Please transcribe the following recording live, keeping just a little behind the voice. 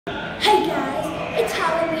it's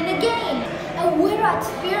Halloween again, and we're at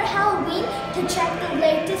Spirit Halloween to check the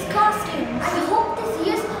latest costumes. I hope this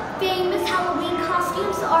year's famous Halloween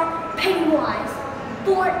costumes are Pennywise,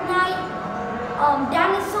 Fortnite,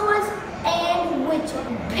 dinosaurs, and witches.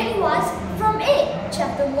 Pennywise from It,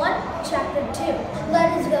 Chapter 1, Chapter 2.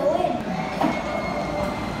 Let us go in.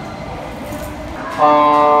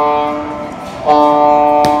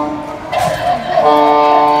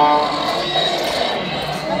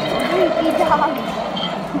 Creepy dog.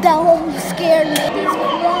 That one scared me. These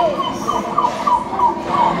clothes.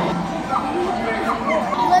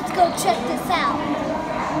 Let's go check this out.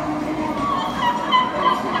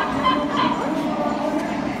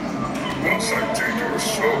 Once I take your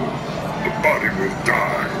soul, the body will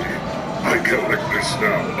die. I collect this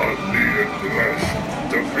now, unneeded flesh,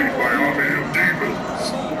 to feed my army of demons,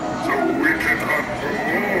 so we can hunt for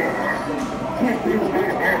more.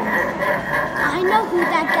 I know who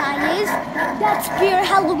that guy is. That's Spirit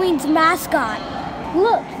Halloween's mascot.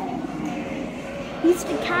 Look. He's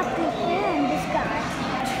the Captain Ham, this guy.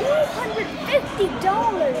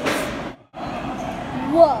 $250.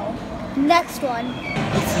 Whoa. Next one.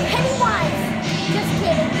 It's Pennywise. Just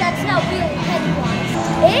kidding. That's not really Pennywise.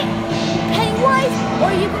 Pennywise,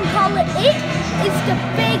 or you can call it is the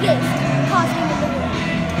biggest costume in the world.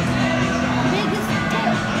 Biggest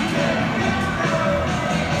too.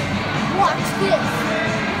 Watch this.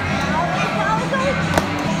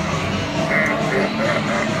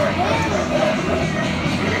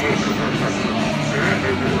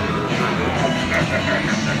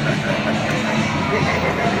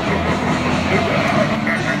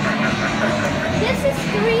 This is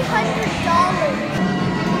 $300.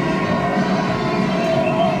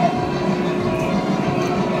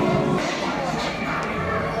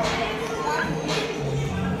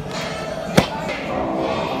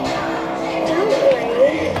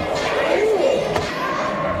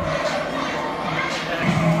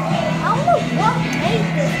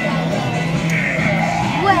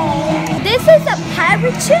 This is a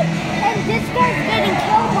pirate ship, and this guy's getting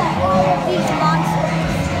killed by all of these monsters.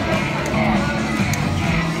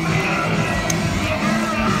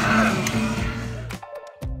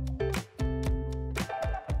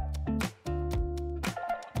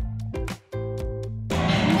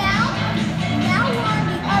 Now we're on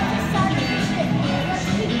the other side of the ship. Let's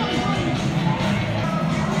keep on going.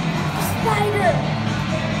 Spider!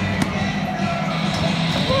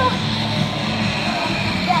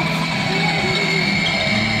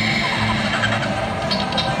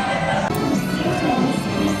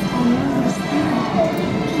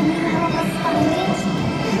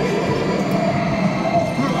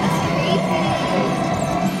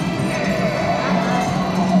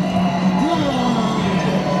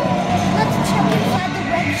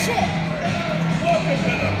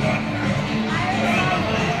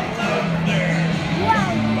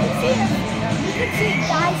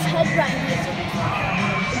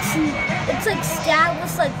 It's like stabbed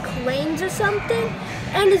with like cranes or something,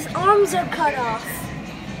 and his arms are cut off.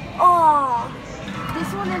 Oh,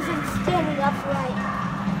 this one isn't standing upright.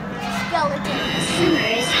 Skeleton. Summer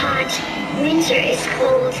is hot, winter is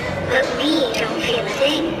cold, but we don't feel a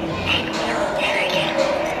thing, and we'll never get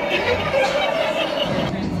old.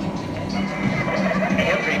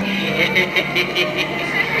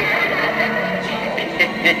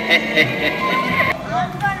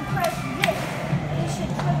 I'm gonna press this. This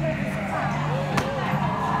should cover his top.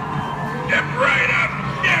 Step right up,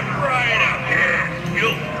 yeah,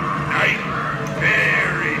 you'll nice,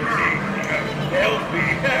 very tasty, healthy.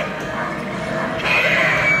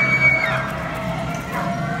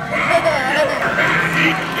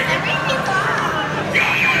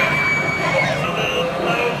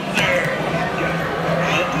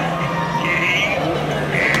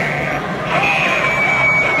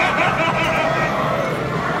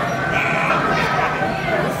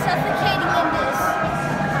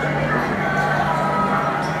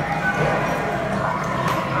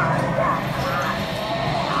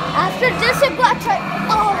 After this, it got to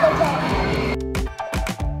all of them.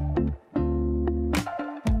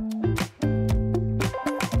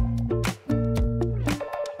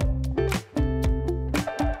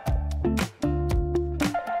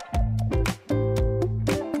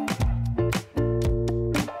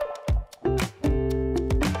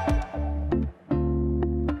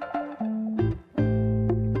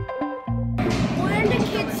 We're in the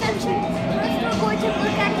kids section. First, we're going to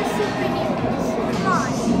look at the superheroes. Come on.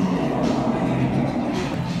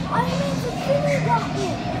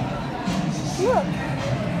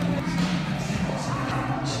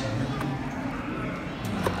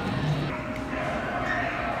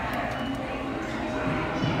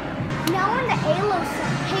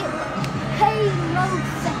 road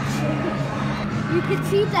section. You can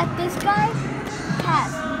see that this guy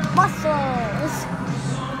has muscles.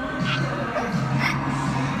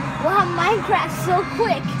 Wow, Minecraft's so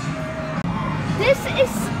quick. This is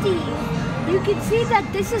Steve. You can see that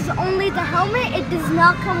this is only the helmet. It does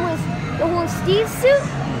not come with the whole Steve suit.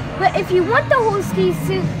 But if you want the whole Steve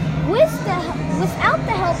suit without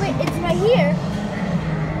the helmet, it's right here.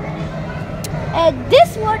 And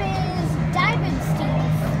this one is Diamond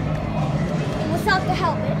Steve without the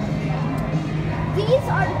helmet. These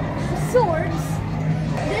are the swords.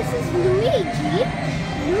 This is Luigi,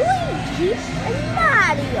 and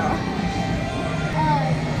Mario.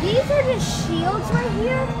 These are the shields right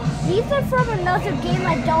here. These are from another game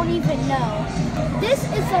I don't even know. This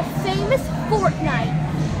is a famous Fortnite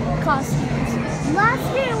costumes. Last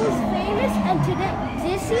year it was famous, and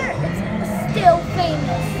this year it's still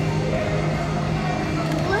famous.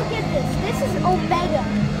 Look at this. This is Omega.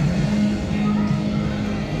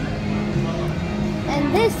 And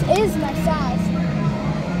this is my size.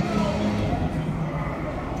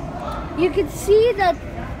 You can see that.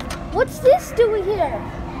 What's this doing here?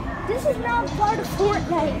 This is not part of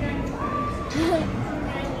Fortnite.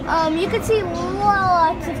 You can see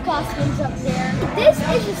lots of costumes up there. This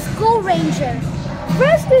is a Skull Ranger.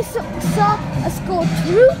 First we saw a Skull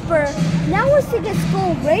Trooper. Now we're seeing a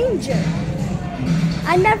Skull Ranger.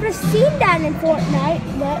 I never seen that in Fortnite,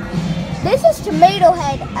 but this is Tomato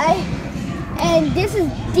Head. And this is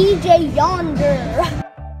DJ Yonder.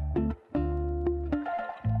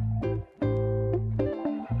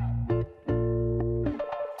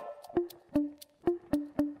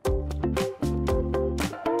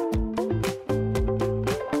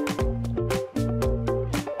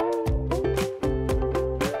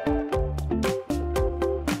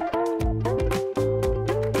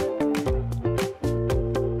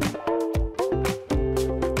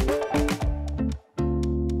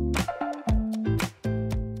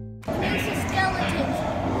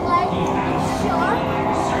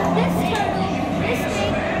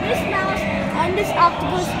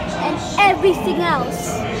 Octopus and everything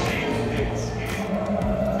else.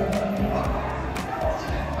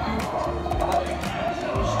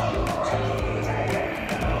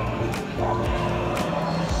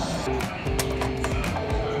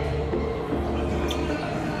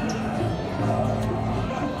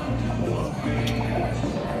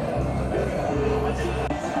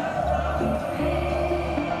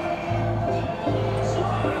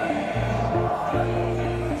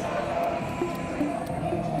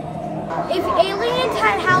 If aliens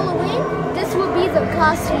had Halloween, this would be the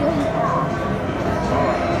costume.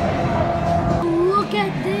 Look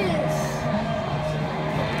at this.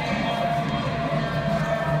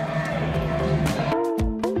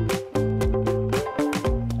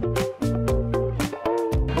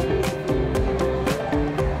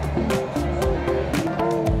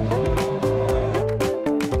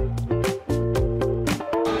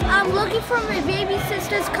 I'm looking for my baby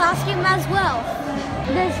sister's costume as well.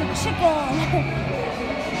 There's a chicken.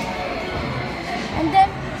 And then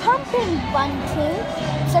pumpkin bunting.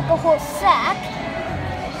 It's like a whole sack.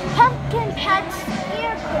 Pumpkin patch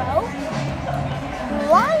scarecrow.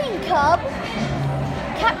 Lion cub.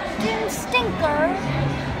 Captain Stinker.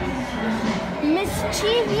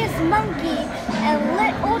 Mischievous monkey. And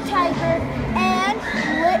little tiger. And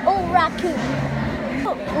little raccoon.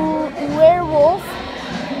 Werewolf.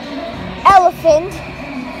 Elephant.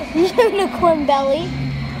 Unicorn belly,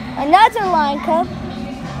 another lion cub,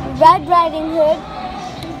 Red Riding Hood,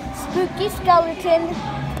 spooky skeleton,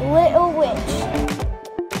 little witch.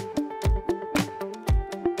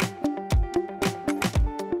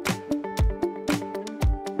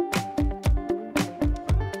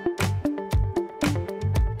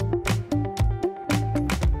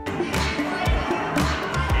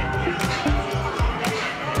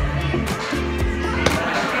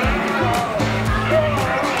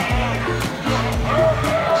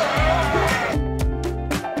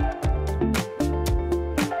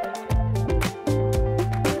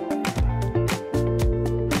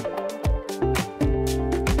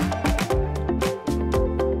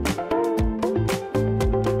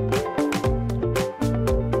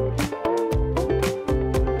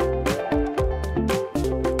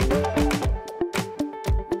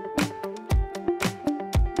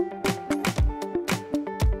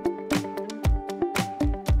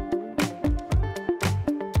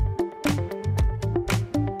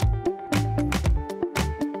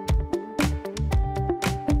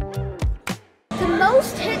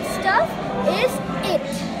 Most hit stuff is it.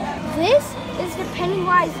 This is the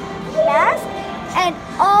Pennywise mask, and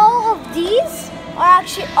all of these are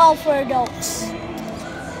actually all for adults.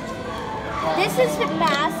 This is the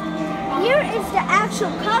mask. Here is the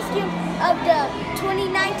actual costume of the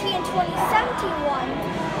 2019 and 2017 one.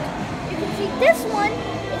 You can see this one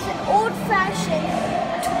is an old-fashioned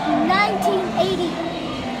 1980.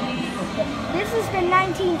 This is the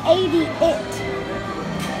 1980 It.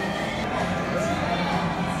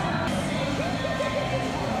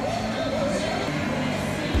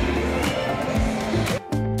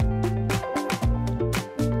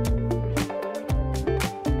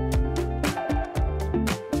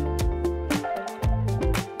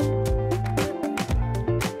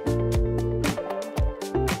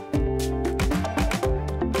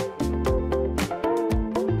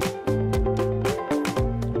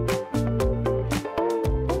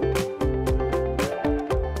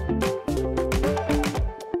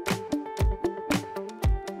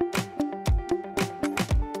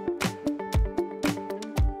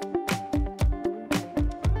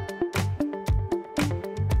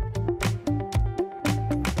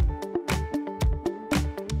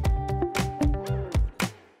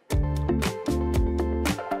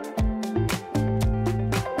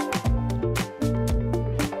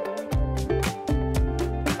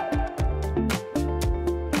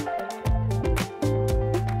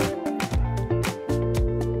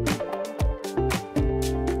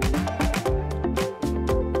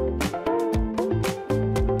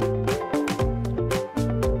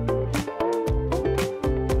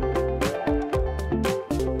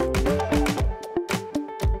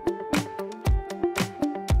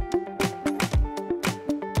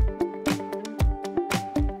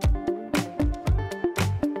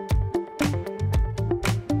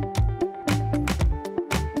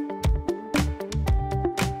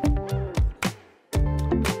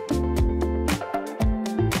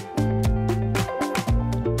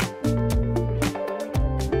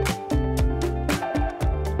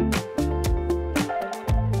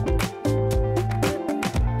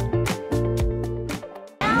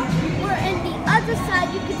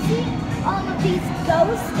 You can see all of these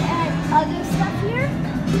ghosts and other stuff here.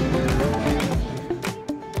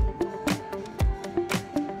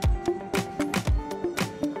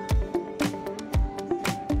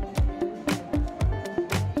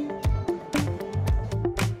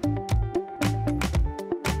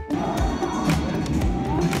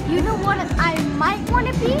 You know what I might want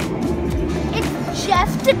to be? It's Jeff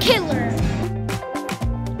the Killer.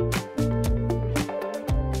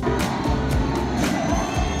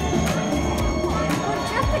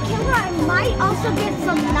 I might also get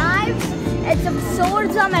some knives and some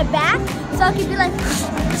swords on my back so I can be like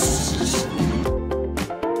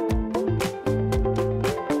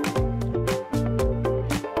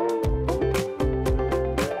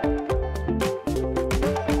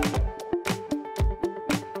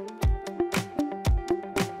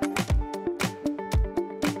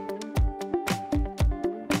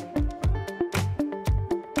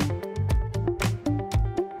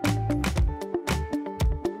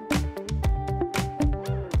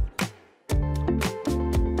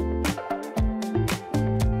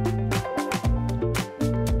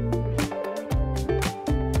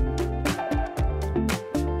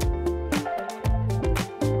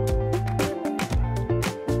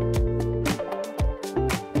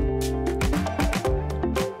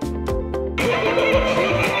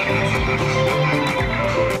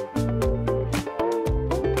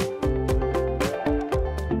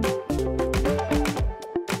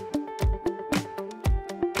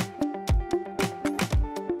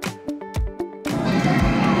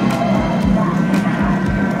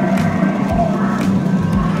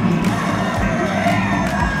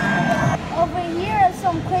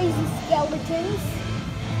skeletons.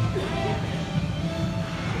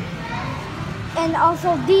 And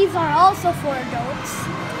also these are also for adults.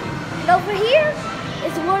 And over here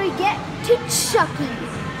is where we get to Chucky.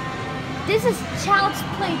 This is Child's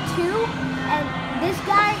Play 2, and this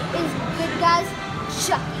guy is good guy's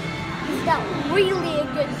Chucky. He's not really a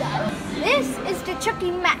good guy. This is the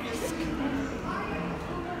Chucky mask.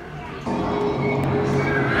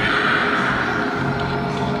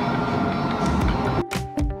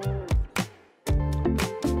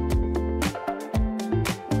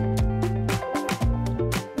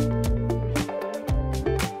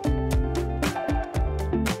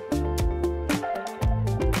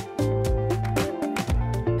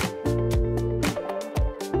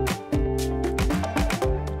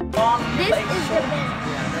 This is the best.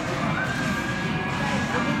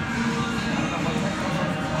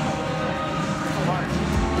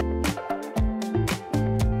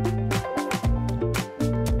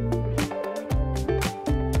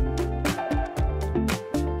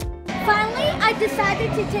 Finally, I decided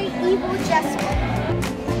to take Evil Jessica.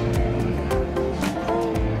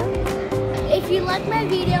 you like my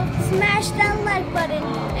video, smash that like button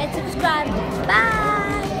and